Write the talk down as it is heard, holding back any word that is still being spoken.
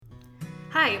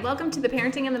Hi, welcome to the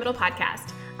Parenting in the Middle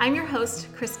podcast. I'm your host,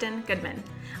 Kristen Goodman.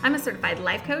 I'm a certified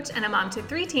life coach and a mom to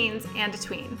 3 teens and a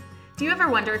tween. Do you ever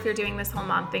wonder if you're doing this whole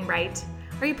mom thing right?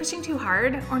 Are you pushing too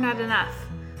hard or not enough?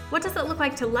 What does it look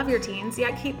like to love your teens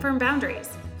yet keep firm boundaries?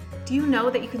 Do you know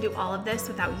that you can do all of this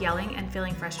without yelling and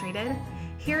feeling frustrated?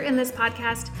 Here in this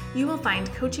podcast, you will find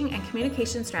coaching and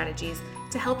communication strategies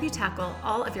to help you tackle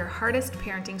all of your hardest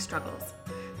parenting struggles.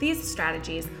 These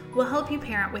strategies will help you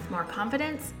parent with more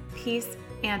confidence, peace,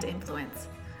 and influence.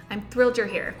 I'm thrilled you're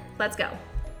here. Let's go.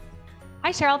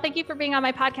 Hi, Cheryl. Thank you for being on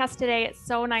my podcast today. It's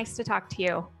so nice to talk to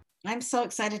you. I'm so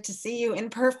excited to see you in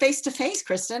face-to-face,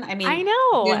 Kristen. I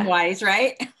know. Zoom-wise,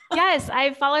 right? Yes,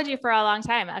 I've followed you for a long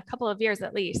time, a couple of years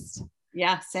at least.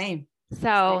 Yeah, same.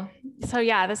 So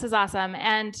yeah, this is awesome.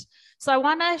 And so I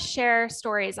want to share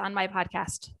stories on my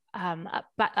podcast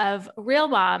of real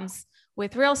moms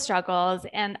with real struggles.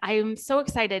 And I'm so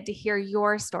excited to hear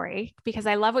your story because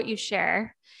I love what you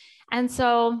share. And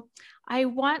so I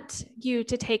want you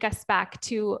to take us back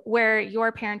to where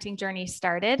your parenting journey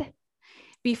started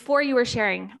before you were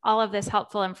sharing all of this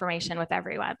helpful information with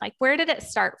everyone. Like, where did it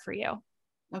start for you?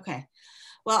 Okay.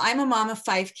 Well, I'm a mom of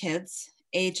 5 kids,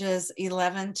 ages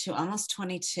 11 to almost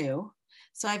 22.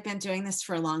 So I've been doing this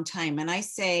for a long time. And I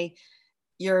say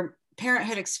your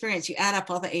parenthood experience, you add up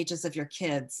all the ages of your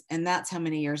kids, and that's how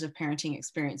many years of parenting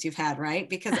experience you've had, right?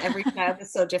 Because every child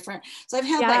is so different. So I've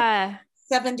had like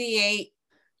 78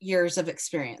 years of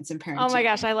experience in parenting. Oh my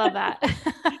gosh, I love that.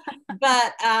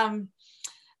 But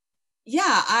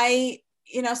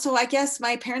so I guess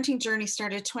my parenting journey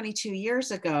started 22 years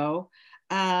ago.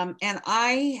 And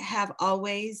I have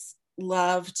always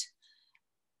loved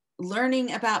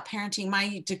learning about parenting.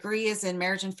 My degree is in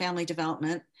marriage and family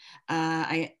development.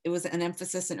 It was an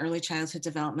emphasis in early childhood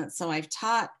development. So I've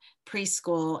taught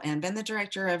preschool and been the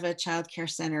director of a child care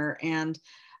center, and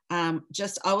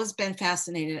just always been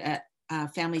fascinated at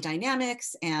family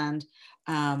dynamics and,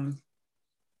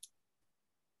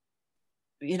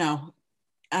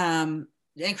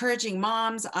 encouraging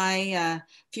moms. A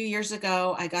few years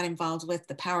ago, I got involved with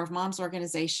the Power of Moms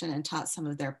organization and taught some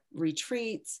of their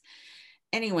retreats.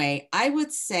 Anyway, I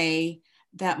would say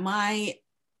that my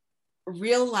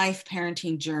real life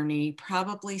parenting journey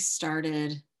probably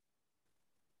started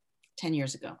 10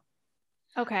 years ago.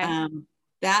 Okay.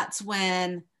 That's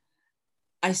when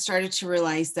I started to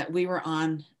realize that we were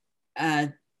on a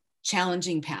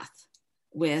challenging path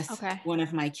with one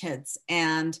of my kids.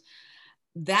 And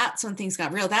that's when things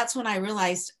got real. That's when I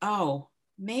realized, oh,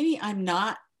 maybe I'm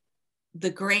not the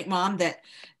great mom that,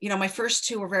 my first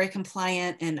 2 were very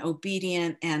compliant and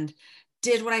obedient and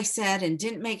did what I said and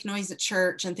didn't make noise at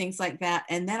church and things like that.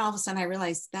 And then all of a sudden I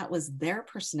realized that was their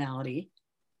personality.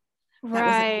 That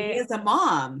wasn't me as a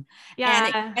mom. Yeah. And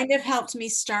it kind of helped me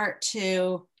start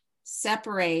to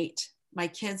separate my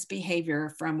kids'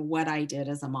 behavior from what I did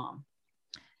as a mom.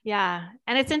 Yeah.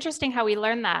 And it's interesting how we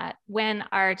learn that when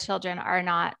our children are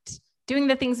not doing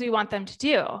the things we want them to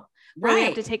do. Right. We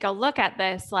have to take a look at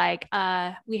this. Like,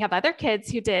 we have other kids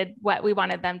who did what we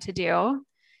wanted them to do.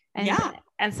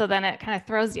 And so then it kind of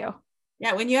throws you.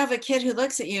 Yeah. When you have a kid who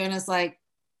looks at you and is like,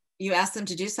 you ask them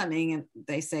to do something and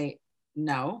they say,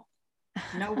 no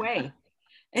way.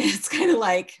 And it's kind of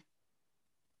like,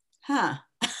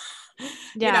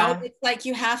 it's like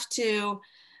you have to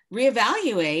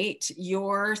reevaluate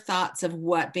your thoughts of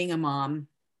what being a mom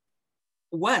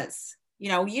was.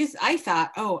 I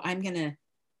thought, I'm going to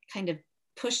kind of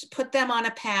put them on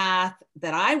a path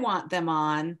that I want them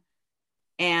on.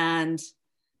 And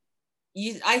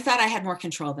I thought I had more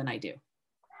control than I do.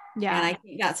 Yeah. And I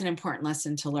think that's an important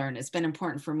lesson to learn. It's been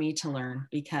important for me to learn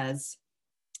because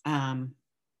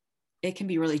it can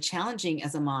be really challenging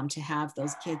as a mom to have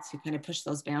those kids who kind of push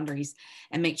those boundaries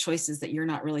and make choices that you're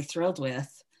not really thrilled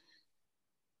with,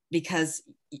 because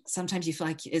sometimes you feel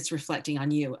like it's reflecting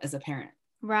on you as a parent.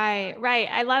 Right.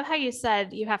 I love how you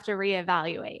said you have to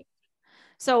reevaluate.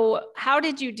 So how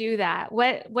did you do that?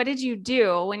 What did you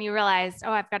do when you realized,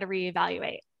 I've got to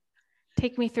reevaluate?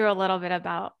 Take me through a little bit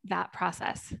about that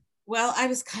process. Well, I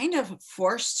was kind of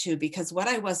forced to, because what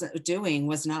I wasn't doing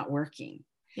was not working.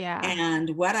 Yeah.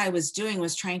 And what I was doing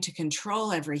was trying to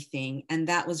control everything. And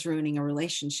that was ruining a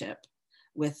relationship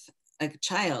with a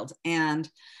child. And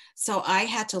so I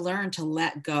had to learn to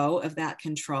let go of that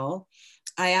control.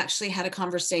 I actually had a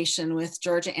conversation with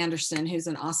Georgia Anderson, who's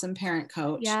an awesome parent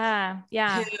coach. Yeah.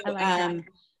 I like that.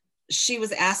 She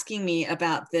was asking me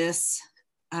about this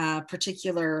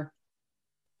particular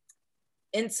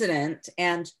incident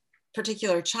and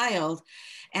particular child.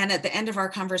 And at the end of our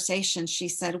conversation, she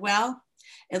said, well,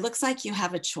 it looks like you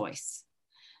have a choice.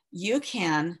 You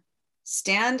can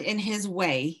stand in his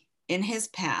way, in his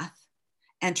path,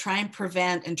 and try and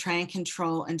prevent and try and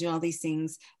control and do all these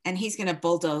things, and he's going to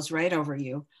bulldoze right over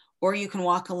you. Or you can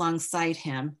walk alongside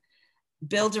him,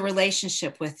 build a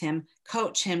relationship with him,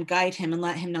 coach him, guide him, and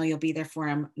let him know you'll be there for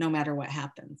him no matter what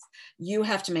happens. You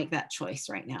have to make that choice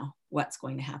right now, what's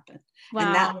going to happen. Wow.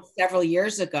 And that was several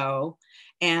years ago.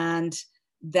 And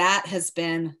that has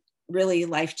been really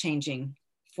life-changing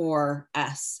for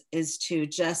us, is to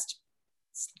just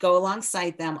go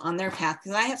alongside them on their path.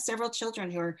 Because I have several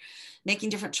children who are making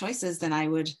different choices than I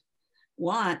would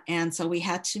want. And so we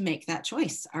had to make that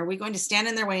choice. Are we going to stand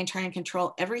in their way and try and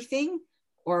control everything?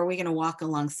 Or are we going to walk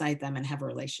alongside them and have a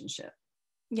relationship?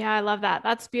 Yeah, I love that.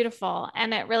 That's beautiful.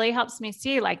 And it really helps me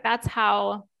see, like, that's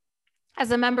how,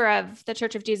 as a member of the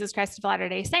Church of Jesus Christ of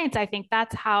Latter-day Saints, I think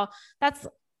that's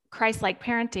Christ-like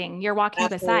parenting. You're walking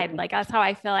Absolutely. beside, like, that's how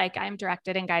I feel like I'm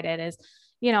directed and guided, is,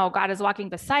 God is walking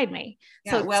beside me.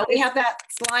 Yeah, so we have that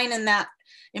line in that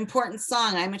important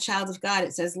song, I'm a Child of God.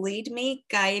 It says, lead me,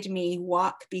 guide me,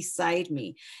 walk beside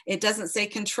me. It doesn't say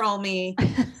control me,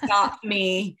 stop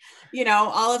me,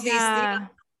 all of these things.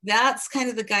 That's kind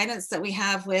of the guidance that we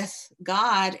have with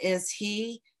God, is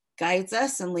he guides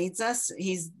us and leads us.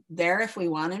 He's there if we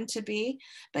want him to be,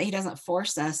 but he doesn't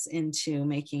force us into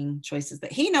making choices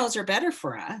that he knows are better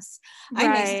for us. Right.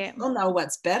 I may still know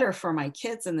what's better for my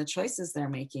kids and the choices they're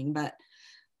making, but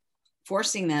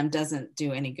forcing them doesn't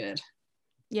do any good.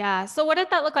 Yeah. So what did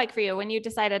that look like for you when you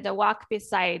decided to walk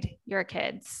beside your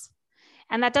kids?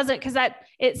 And that doesn't, because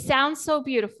it sounds so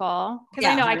beautiful, because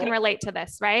I know I can relate to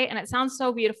this, right? And it sounds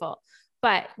so beautiful.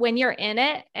 But when you're in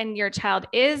it and your child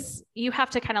you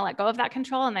have to kind of let go of that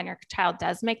control. And then your child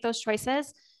does make those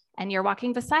choices and you're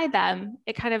walking beside them.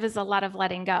 It kind of is a lot of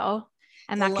letting go.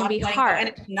 And that can be hard. And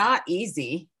it's not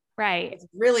easy. Right.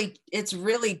 It's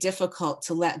really difficult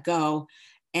to let go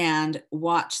and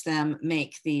watch them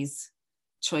make these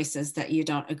choices that you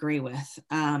don't agree with.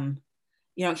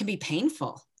 It can be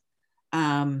painful.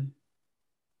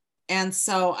 And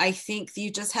so I think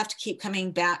you just have to keep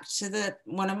coming back to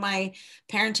one of my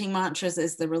parenting mantras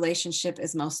is the relationship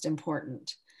is most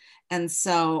important. And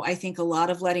so I think a lot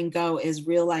of letting go is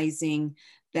realizing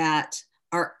that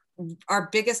our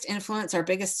biggest influence, our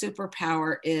biggest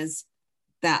superpower is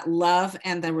that love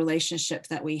and the relationship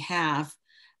that we have.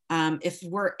 If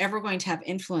we're ever going to have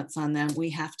influence on them, we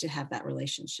have to have that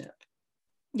relationship.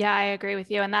 Yeah, I agree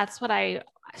with you. And that's what I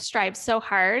strive so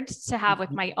hard to have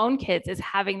with my own kids, is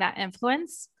having that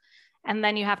influence. And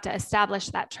then you have to establish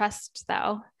that trust,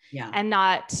 though, and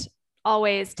not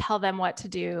always tell them what to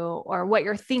do or what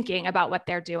you're thinking about what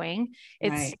they're doing.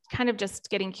 It's kind of just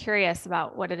getting curious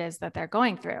about what it is that they're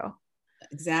going through.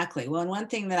 Exactly. Well, and one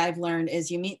thing that I've learned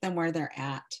is you meet them where they're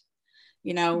at.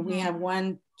 We have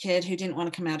one kid who didn't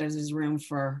want to come out of his room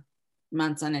for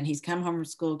months on end. He's come home from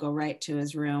school, go right to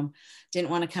his room, didn't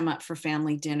want to come up for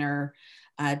family dinner,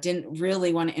 didn't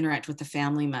really want to interact with the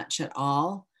family much at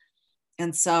all.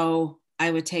 And so I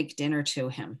would take dinner to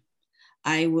him.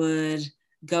 I would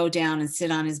go down and sit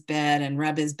on his bed and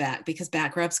rub his back, because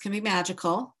back rubs can be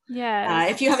magical. Yeah.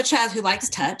 If you have a child who likes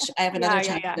touch, I have another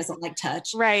child who doesn't like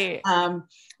touch. Right.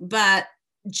 But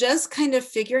just kind of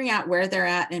figuring out where they're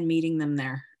at and meeting them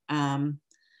there.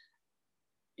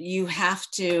 You have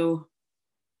to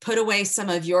put away some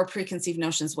of your preconceived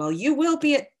notions. Well, you will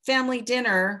be at family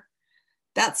dinner.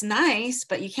 That's nice,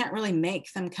 but you can't really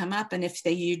make them come up. And if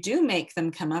you do make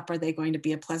them come up, are they going to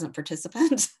be a pleasant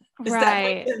participant?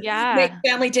 Right. Make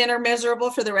family dinner miserable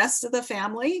for the rest of the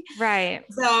family. Right.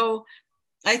 So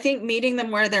I think meeting them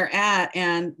where they're at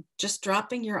and just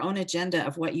dropping your own agenda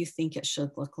of what you think it should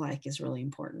look like is really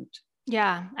important.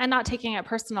 Yeah. And not taking it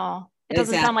personal. It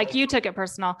doesn't sound like you took it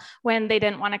personal when they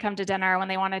didn't want to come to dinner, when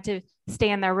they wanted to stay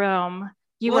in their room.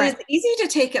 It's easy to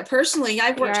take it personally.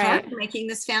 I've worked hard making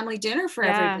this family dinner for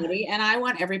everybody, and I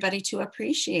want everybody to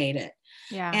appreciate it.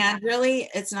 Yeah. And really,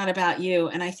 it's not about you.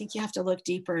 And I think you have to look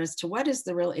deeper as to what is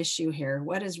the real issue here?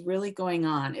 What is really going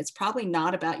on? It's probably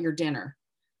not about your dinner.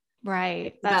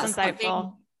 Right. That's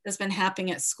insightful. That's been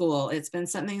happening at school. It's been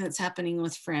something that's happening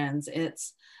with friends.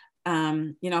 It's,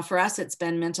 for us, it's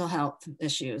been mental health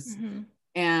issues. Mm-hmm.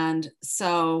 And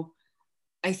so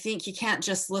I think you can't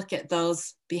just look at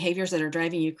those behaviors that are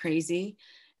driving you crazy.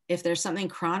 If there's something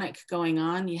chronic going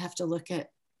on, you have to look at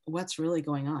what's really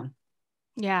going on.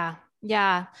 Yeah.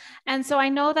 Yeah. And so I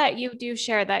know that you do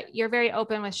share that you're very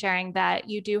open with sharing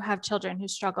that you do have children who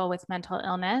struggle with mental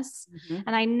illness. Mm-hmm.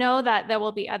 And I know that there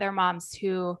will be other moms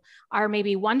who are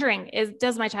maybe wondering,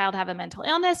 does my child have a mental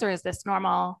illness, or is this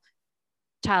normal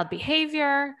child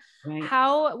behavior?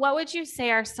 Right. What would you say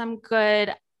are some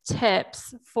good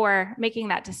tips for making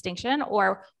that distinction?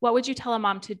 Or what would you tell a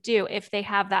mom to do if they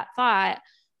have that thought,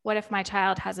 what if my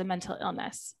child has a mental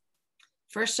illness?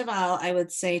 First of all, I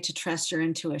would say to trust your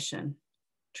intuition,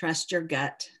 trust your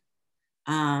gut.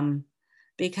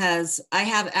 Because I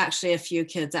have actually a few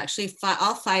kids,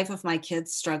 all 5 of my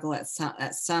kids struggle at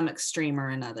some extreme or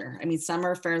another. I mean, some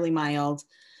are fairly mild,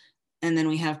 and then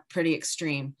we have pretty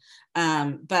extreme,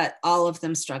 but all of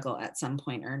them struggle at some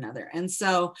point or another. And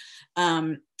so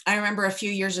I remember a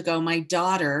few years ago, my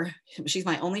daughter, she's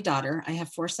my only daughter. I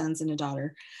have 4 sons and a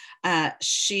daughter.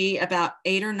 She, about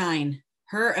 8 or 9,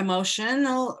 her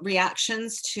emotional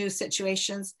reactions to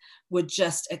situations would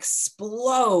just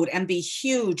explode and be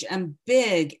huge and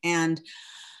big. And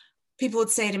people would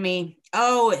say to me,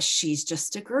 oh, she's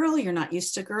just a girl. You're not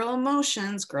used to girl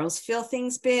emotions. Girls feel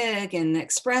things big and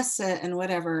express it and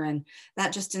whatever. And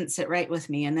that just didn't sit right with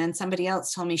me. And then somebody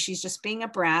else told me she's just being a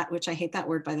brat, which I hate that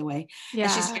word, by the way. Yeah.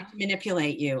 And she's trying to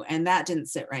manipulate you. And that didn't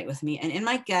sit right with me. And in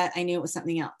my gut, I knew it was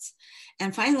something else.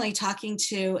 And finally, talking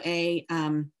to a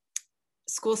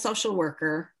school social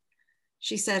worker,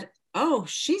 she said, oh,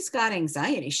 she's got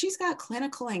anxiety. She's got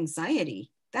clinical anxiety.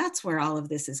 That's where all of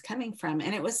this is coming from.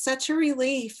 And it was such a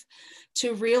relief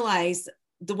to realize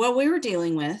what we were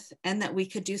dealing with and that we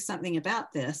could do something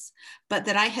about this, but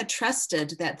that I had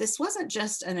trusted that this wasn't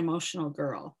just an emotional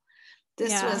girl.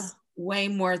 This was way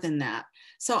more than that.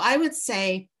 So I would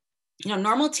say,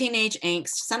 normal teenage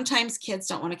angst, sometimes kids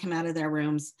don't want to come out of their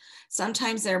rooms.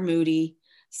 Sometimes they're moody.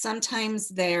 Sometimes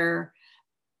they're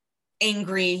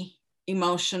angry,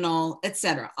 emotional,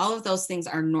 etc. All of those things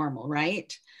are normal,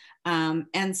 right?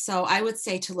 And so I would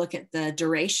say to look at the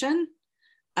duration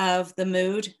of the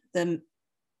mood, the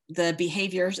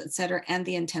behaviors, etc., and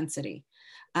the intensity.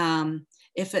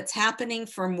 If it's happening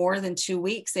for more than 2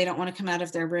 weeks, they don't want to come out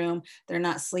of their room. They're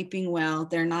not sleeping well.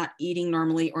 They're not eating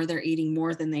normally, or they're eating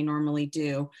more than they normally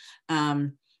do.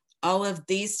 All of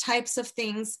these types of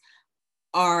things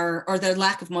or their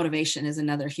lack of motivation is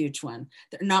another huge one.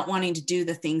 They're not wanting to do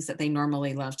the things that they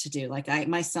normally love to do. Like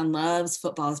my son loves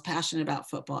football, is passionate about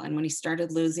football. And when he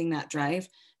started losing that drive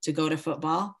to go to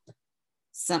football,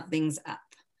 something's up.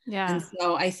 Yeah. And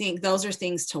so I think those are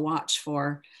things to watch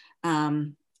for.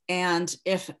 And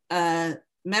if a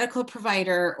medical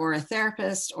provider or a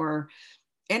therapist or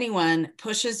anyone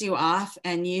pushes you off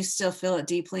and you still feel it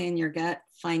deeply in your gut,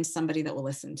 find somebody that will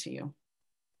listen to you.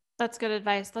 That's good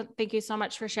advice. Thank you so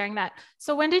much for sharing that.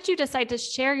 So when did you decide to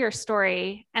share your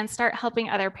story and start helping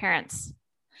other parents?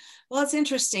 Well, it's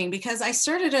interesting because I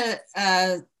started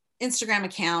a Instagram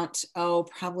account,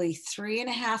 probably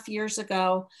 3.5 years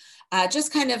ago,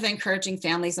 just kind of encouraging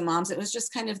families and moms. It was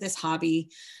just kind of this hobby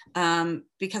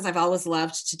because I've always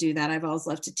loved to do that. I've always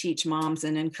loved to teach moms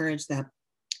and encourage them.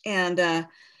 And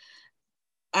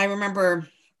I remember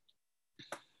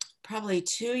probably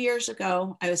 2 years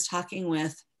ago, I was talking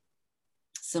with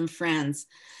some friends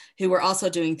who were also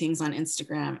doing things on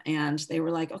Instagram, and they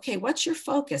were like, okay, what's your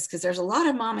focus? Because there's a lot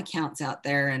of mom accounts out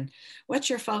there, and what's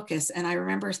your focus? And I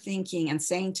remember thinking and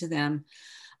saying to them,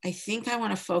 I think I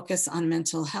want to focus on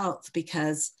mental health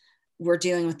because we're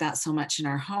dealing with that so much in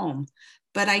our home.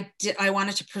 But I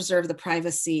wanted to preserve the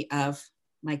privacy of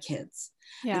my kids.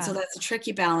 Yeah. And so that's a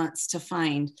tricky balance to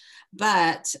find.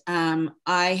 But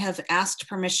I have asked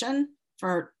permission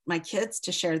for my kids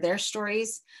to share their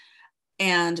stories,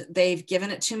 and they've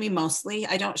given it to me mostly.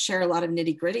 I don't share a lot of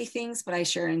nitty gritty things, but I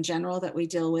share in general that we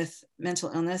deal with mental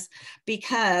illness,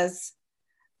 because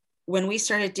when we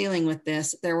started dealing with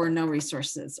this, there were no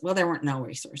resources. Well, there weren't no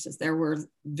resources. There were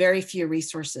very few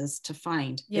resources to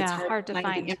find. Yeah, it's hard to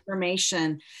find the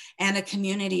information and a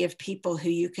community of people who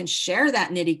you can share that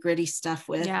nitty gritty stuff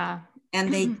with. Yeah.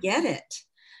 And they get it,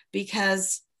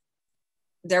 because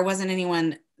there wasn't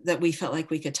anyone that we felt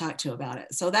like we could talk to about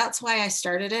it. So that's why I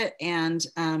started it, and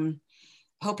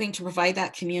hoping to provide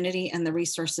that community and the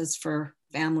resources for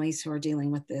families who are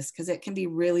dealing with this, because it can be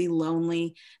really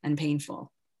lonely and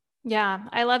painful. Yeah,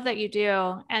 I love that you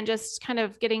do. And just kind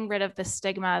of getting rid of the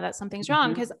stigma that something's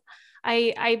wrong. Because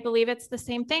I believe it's the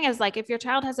same thing as, like, if your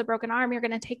child has a broken arm, you're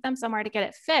going to take them somewhere to get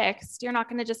it fixed. You're not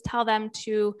going to just tell them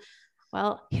to,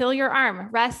 well, heal your arm,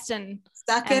 rest and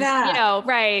suck it up.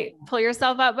 Right. Pull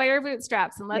yourself up by your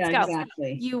bootstraps and let's go.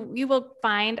 Exactly. You will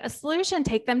find a solution,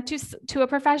 take them to a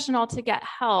professional to get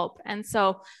help. And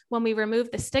so when we remove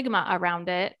the stigma around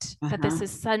it, that this is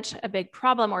such a big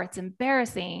problem or it's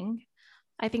embarrassing,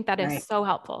 I think that is so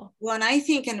helpful. Well, and I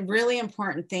think a really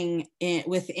important thing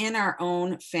within our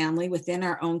own family, within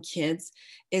our own kids,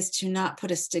 is to not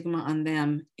put a stigma on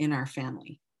them in our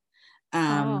family.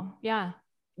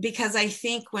 Because I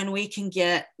think when we can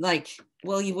get like,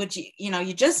 well, you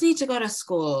just need to go to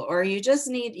school, or you just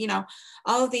need,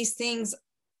 all of these things,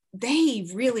 they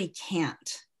really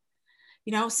can't.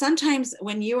 sometimes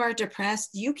when you are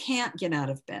depressed, you can't get out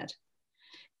of bed.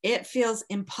 It feels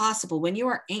impossible. When you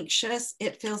are anxious,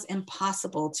 it feels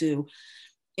impossible to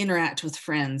interact with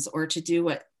friends or to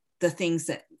do the things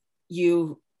that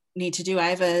you need to do.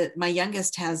 My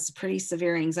youngest has pretty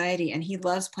severe anxiety and he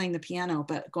loves playing the piano,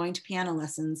 but going to piano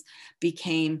lessons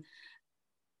became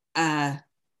a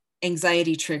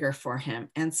anxiety trigger for him.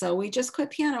 And so we just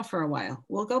quit piano for a while.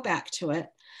 We'll go back to it.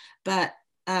 But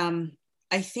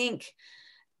I think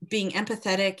being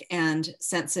empathetic and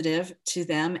sensitive to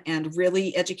them and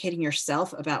really educating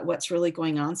yourself about what's really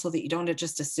going on so that you don't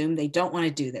just assume they don't want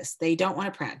to do this. They don't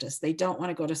want to practice. They don't want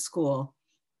to go to school,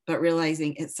 but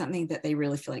realizing it's something that they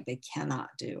really feel like they cannot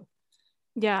do.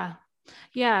 Yeah.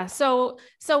 Yeah. So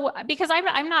because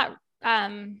I'm not,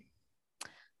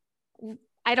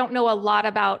 I don't know a lot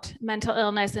about mental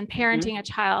illness and parenting a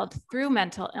child through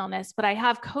mental illness, but I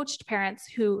have coached parents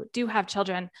who do have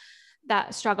children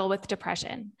that struggle with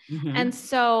depression. And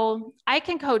so I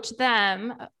can coach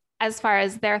them as far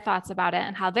as their thoughts about it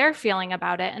and how they're feeling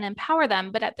about it and empower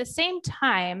them. But at the same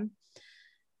time,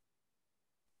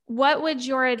 what would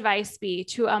your advice be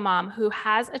to a mom who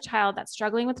has a child that's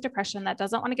struggling with depression, that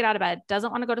doesn't want to get out of bed, doesn't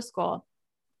want to go to school?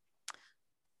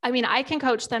 I mean, I can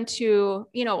coach them to,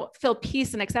 feel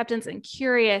peace and acceptance and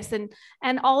curious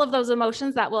and all of those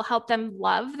emotions that will help them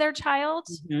love their child.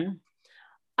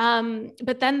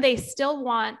 But then they still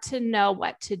want to know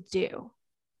what to do.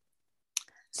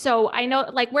 So I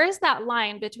know, where's that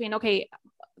line between, okay,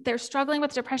 they're struggling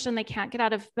with depression, they can't get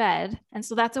out of bed. And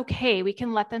so that's okay. We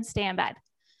can let them stay in bed.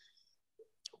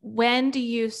 When do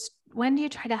you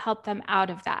try to help them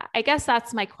out of that? I guess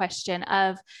that's my question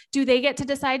of, do they get to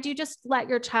decide? Do you just let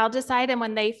your child decide? And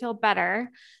when they feel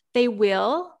better, they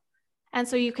will. And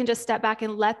so you can just step back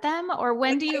and let them, or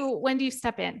when do you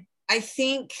step in? I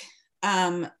think,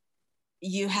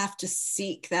 you have to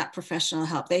seek that professional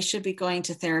help. They should be going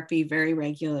to therapy very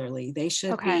regularly. They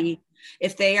should be,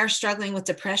 if they are struggling with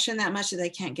depression that much that they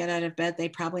can't get out of bed, they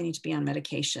probably need to be on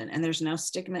medication. And there's no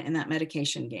stigma in that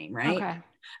medication game, right?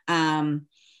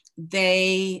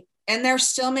 There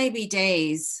still may be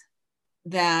days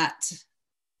that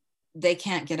they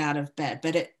can't get out of bed,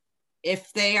 but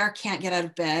if they can't get out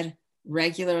of bed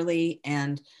regularly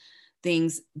and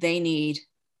things, they need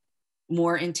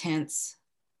more intense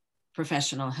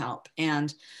professional help.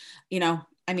 And,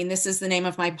 this is the name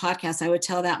of my podcast. I would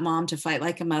tell that mom to fight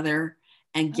like a mother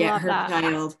and get her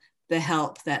child the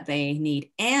help that they need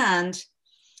and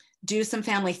do some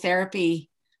family therapy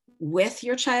with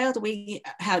your child. We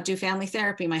do family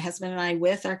therapy, my husband and I,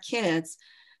 with our kids,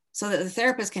 so that the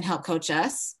therapist can help coach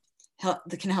us,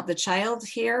 can help the child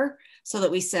here, so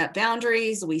that we set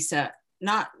boundaries, we set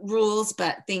not rules,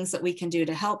 but things that we can do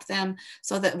to help them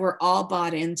so that we're all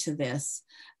bought into this.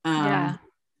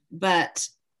 But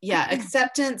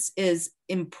acceptance is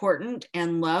important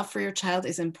and love for your child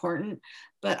is important,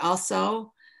 but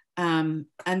also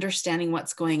understanding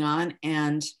what's going on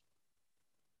and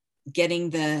getting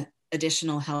the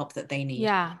additional help that they need.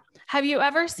 Yeah. Have you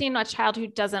ever seen a child who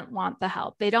doesn't want the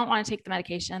help? They don't want to take the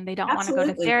medication. They don't Absolutely. want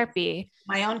to go to therapy.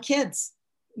 My own kids.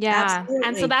 Yeah. Absolutely.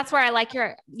 And so that's where I like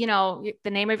the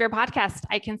name of your podcast.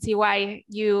 I can see why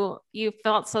you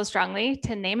felt so strongly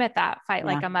to name it that, Fight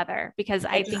Like a Mother, because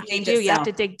I think you have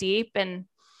to dig deep and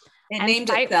named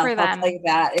fight itself, for them. I'll tell you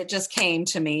that. It just came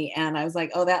to me and I was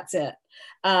like, oh, that's it.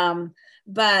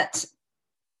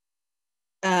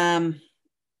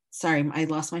 Sorry, I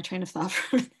lost my train of thought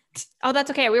for a minute. Oh, that's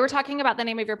okay. We were talking about the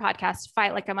name of your podcast,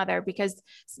 Fight Like a Mother, because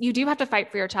you do have to fight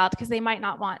for your child because they might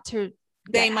not want to.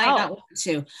 They might not want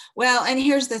to. Well, and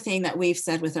here's the thing that we've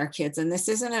said with our kids, and this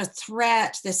isn't a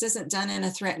threat. This isn't done in a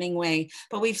threatening way,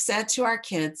 but we've said to our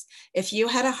kids, if you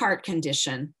had a heart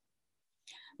condition,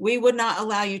 we would not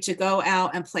allow you to go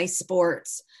out and play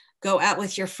sports, go out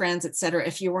with your friends, etc.,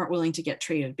 if you weren't willing to get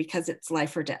treated, because it's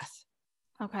life or death.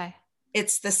 Okay.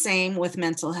 It's the same with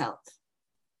mental health.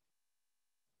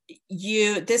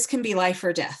 This can be life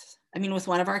or death. I mean, with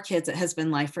one of our kids, it has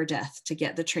been life or death to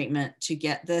get the treatment, to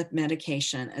get the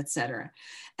medication, etc.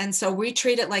 And so we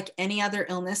treat it like any other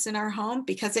illness in our home,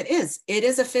 because it is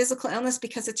a physical illness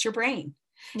because it's your brain.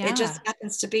 Yeah. It just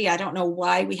happens to be. I don't know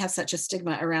why we have such a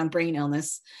stigma around brain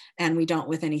illness and we don't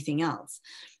with anything else.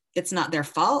 It's not their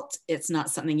fault. It's not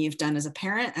something you've done as a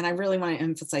parent. And I really want to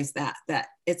emphasize that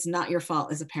it's not your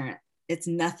fault as a parent. It's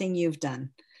nothing you've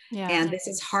done. Yeah. And this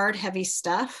is hard, heavy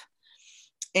stuff.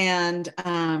 And,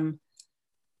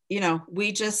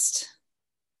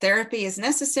 therapy is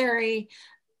necessary.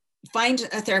 Find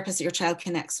a therapist that your child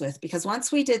connects with, because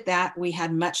once we did that, we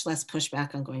had much less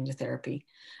pushback on going to therapy.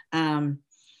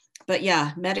 But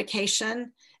yeah,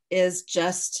 medication is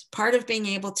just part of being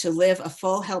able to live a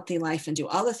full, healthy life and do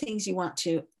all the things you want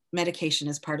to. Medication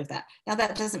is part of that. Now,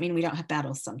 that doesn't mean we don't have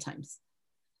battles sometimes.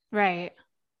 Right.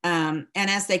 And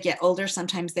as they get older,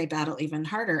 sometimes they battle even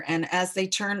harder. And as they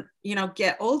turn,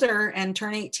 get older and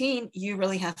turn 18, you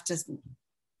really have to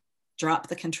drop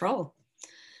the control.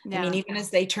 Yeah. I mean, even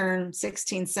as they turn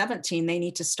 16, 17, they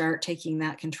need to start taking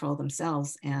that control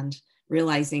themselves and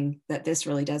realizing that this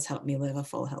really does help me live a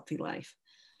full, healthy life.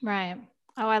 Right.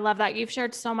 Oh, I love that. You've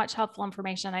shared so much helpful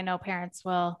information. I know parents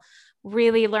will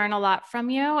really learn a lot from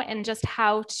you, and just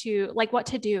how to, like, what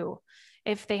to do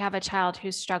if they have a child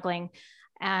who's struggling,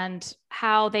 and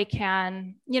how they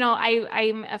can,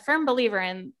 I'm a firm believer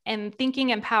in thinking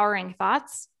empowering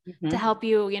thoughts to help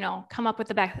you, come up with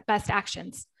the best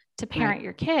actions to parent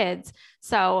your kids.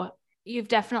 So you've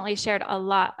definitely shared a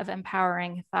lot of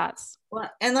empowering thoughts. Well,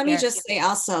 and let me just say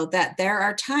also that there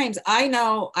are times, I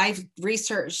know I've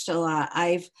researched a lot,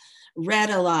 I've read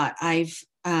a lot, I've,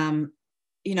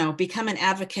 become an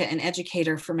advocate and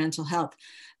educator for mental health.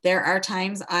 There are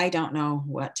times I don't know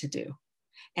what to do.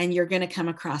 And you're going to come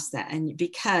across that. And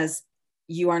because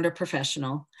you aren't a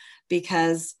professional,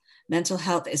 because mental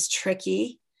health is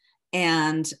tricky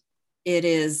and it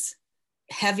is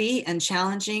heavy and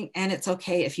challenging, and it's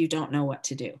okay if you don't know what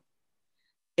to do.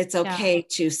 It's okay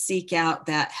to seek out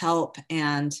that help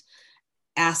and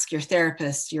ask your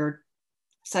therapist, your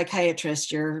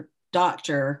psychiatrist, your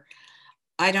doctor,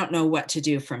 I don't know what to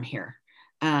do from here,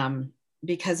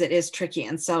 because it is tricky.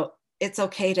 And so it's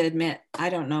okay to admit, I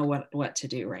don't know what to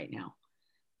do right now,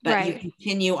 but you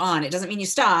continue on. It doesn't mean you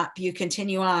stop. You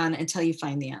continue on until you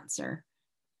find the answer.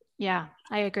 Yeah,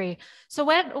 I agree. So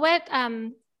what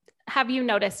have you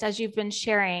noticed as you've been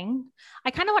sharing?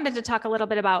 I kind of wanted to talk a little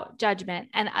bit about judgment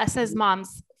and us as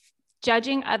moms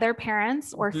judging other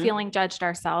parents or feeling judged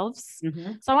ourselves.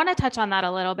 So I want to touch on that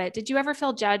a little bit. Did you ever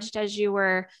feel judged as you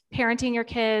were parenting your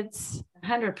kids?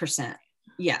 100%.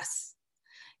 Yes.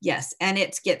 Yes. And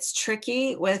it gets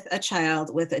tricky with a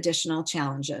child with additional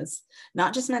challenges,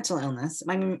 not just mental illness.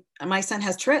 My son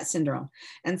has Tourette syndrome.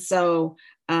 And so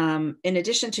in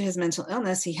addition to his mental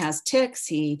illness, he has tics.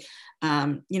 He,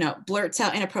 blurts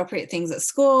out inappropriate things at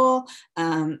school,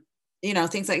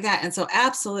 things like that. And so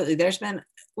absolutely,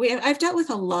 I've dealt with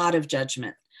a lot of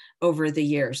judgment over the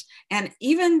years. And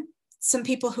even some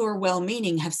people who are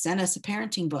well-meaning have sent us a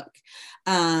parenting book.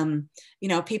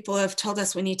 People have told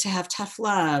us we need to have tough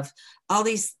love, all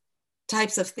these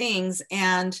types of things.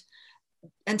 And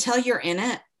until you're in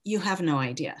it, you have no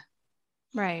idea.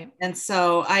 Right. And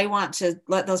so I want to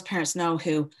let those parents know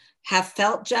who have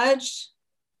felt judged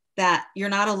that you're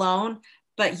not alone,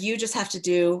 but you just have to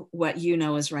do what you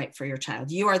know is right for your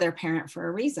child. You are their parent for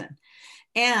a reason.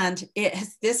 And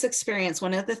this experience,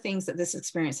 one of the things that this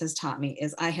experience has taught me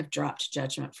is I have dropped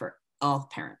judgment for all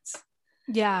parents.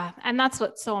 Yeah. And that's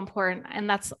what's so important. And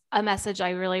that's a message I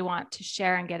really want to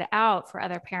share and get out for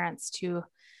other parents to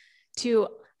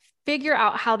figure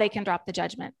out how they can drop the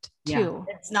judgment too.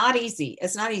 Yeah. It's not easy.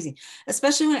 It's not easy,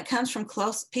 especially when it comes from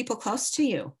people close to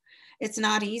you. It's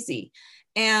not easy.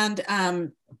 And,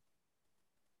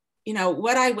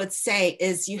 what I would say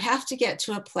is you have to get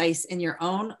to a place in your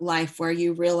own life where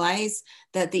you realize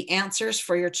that the answers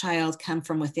for your child come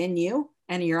from within you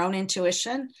and your own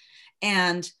intuition,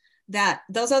 and that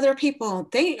those other people,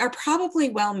 they are probably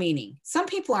well-meaning. Some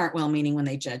people aren't well-meaning when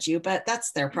they judge you, but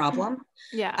that's their problem.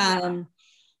 Yeah.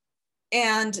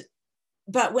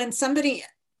 But when somebody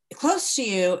close to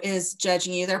you is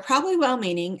judging you, they're probably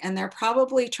well-meaning and they're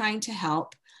probably trying to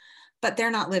help, but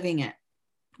they're not living it.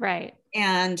 Right.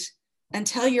 And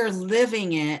until you're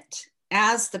living it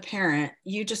as the parent,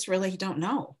 you just really don't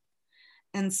know.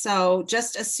 And so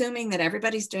just assuming that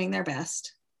everybody's doing their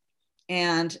best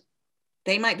and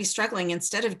they might be struggling,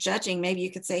 instead of judging, maybe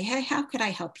you could say, hey, how could I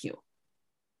help you?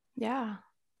 Yeah.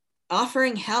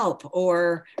 Offering help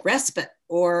or respite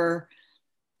or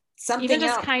something even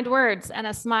just else. Kind words and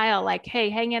a smile, like, hey,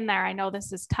 hang in there. I know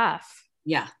this is tough.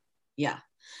 Yeah. Yeah.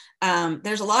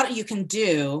 There's a lot you can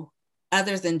do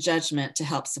other than judgment to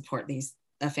help support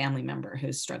a family member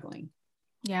who's struggling.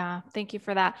 Yeah. Thank you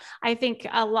for that. I think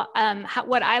a lot,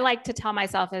 what I like to tell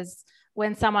myself is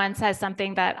when someone says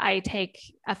something that I take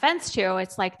offense to,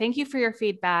 it's like, thank you for your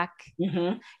feedback.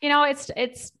 Mm-hmm.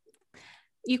 It's,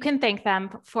 you can thank them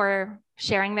for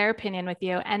sharing their opinion with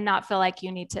you and not feel like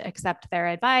you need to accept their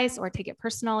advice or take it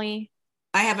personally.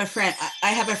 I have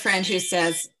a friend who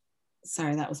says,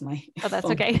 sorry, that was my Oh, that's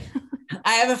phone. okay.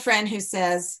 I have a friend who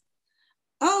says,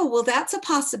 oh, well, that's a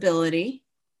possibility,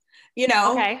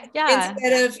 Okay. Yeah.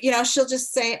 Instead of, she'll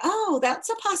just say, oh,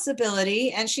 that's a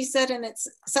possibility. And she said, and it's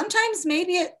sometimes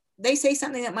maybe they say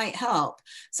something that might help.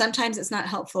 Sometimes it's not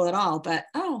helpful at all, but,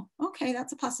 oh, okay,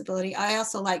 that's a possibility. I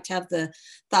also like to have the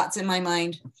thoughts in my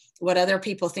mind. What other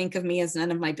people think of me is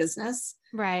none of my business.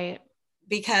 Right.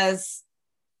 Because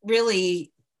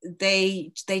really,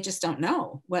 they just don't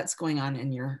know what's going on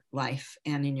in your life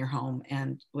and in your home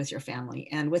and with your family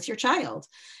and with your child.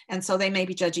 And so they may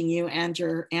be judging you and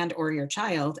or your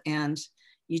child. And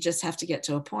you just have to get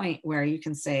to a point where you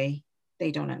can say they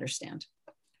don't understand.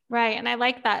 Right. And I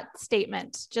like that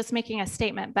statement, just making a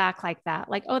statement back like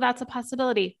that, like, oh, that's a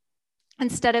possibility,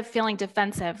 instead of feeling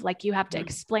defensive, like you have to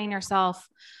explain yourself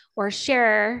or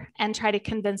share and try to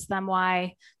convince them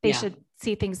why they should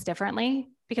see things differently.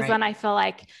 Because then I feel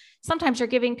like sometimes you're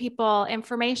giving people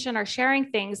information or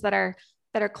sharing things that are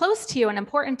close to you and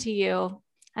important to you.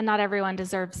 And not everyone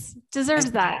deserves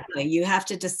exactly. that. You have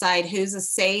to decide who's a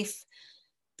safe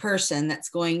person that's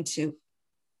going to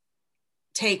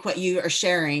take what you are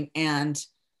sharing and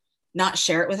not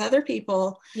share it with other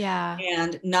people. Yeah.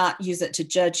 And not use it to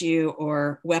judge you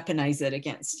or weaponize it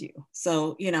against you.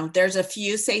 So, there's a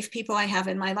few safe people I have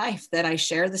in my life that I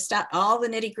share the stuff, all the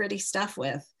nitty-gritty stuff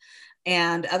with.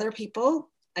 And other people,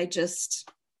 I just,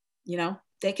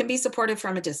 they can be supportive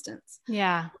from a distance.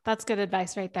 Yeah, that's good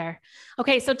advice right there.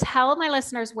 Okay. So tell my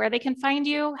listeners where they can find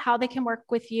you, how they can work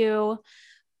with you,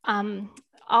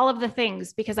 all of the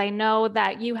things, because I know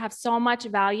that you have so much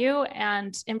value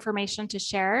and information to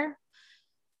share.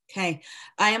 Okay.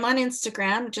 I am on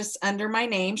Instagram, just under my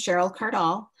name, Cheryl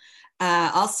Cardall.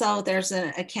 Also, there's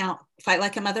an account, Fight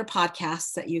Like a Mother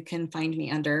podcast, that you can find me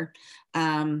under.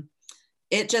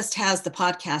 It just has the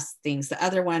podcast things. The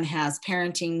other one has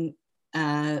parenting,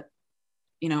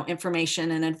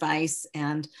 information and advice.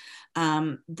 And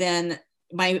then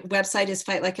my website is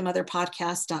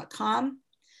fightlikeamotherpodcast.com.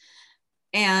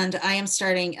 And I am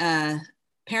starting a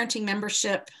parenting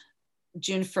membership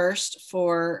June 1st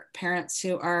for parents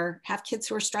who have kids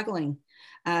who are struggling.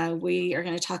 We are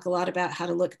going to talk a lot about how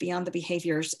to look beyond the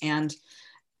behaviors and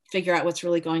figure out what's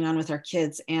really going on with our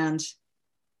kids and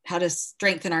how to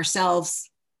strengthen ourselves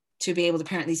to be able to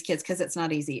parent these kids, because it's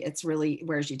not easy. It's really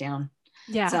wears you down.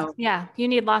 Yeah. So you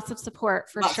need lots of support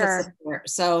for sure.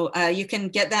 So you can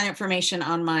get that information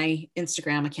on my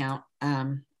Instagram account.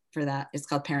 For that, it's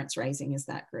called Parents Rising, is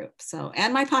that group. So,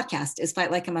 and my podcast is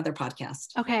Fight Like a Mother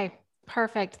podcast. Okay,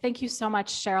 perfect. Thank you so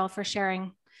much, Cheryl, for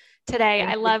sharing today.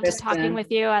 I loved talking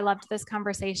with you. I loved this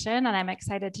conversation, and I'm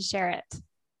excited to share it.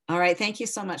 All right. Thank you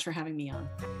so much for having me on.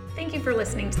 Thank you for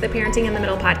listening to the Parenting in the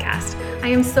Middle podcast. I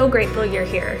am so grateful you're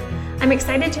here. I'm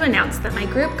excited to announce that my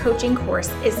group coaching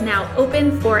course is now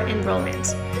open for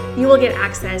enrollment. You will get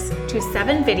access to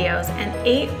 7 videos and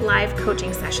 8 live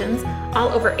coaching sessions all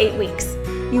over 8 weeks.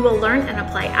 You will learn and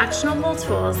apply actionable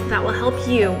tools that will help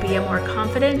you be a more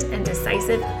confident and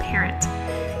decisive parent.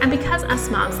 And because us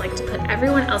moms like to put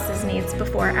everyone else's needs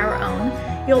before our own,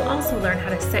 you'll also learn how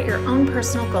to set your own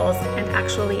personal goals and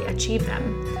actually achieve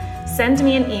them. Send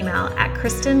me an email at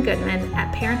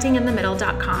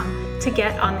KristenGoodman@parentinginthemiddle.com to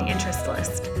get on the interest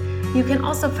list. You can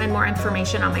also find more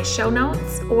information on my show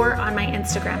notes or on my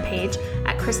Instagram page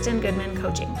at Kristen Goodman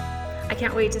Coaching. I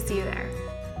can't wait to see you there.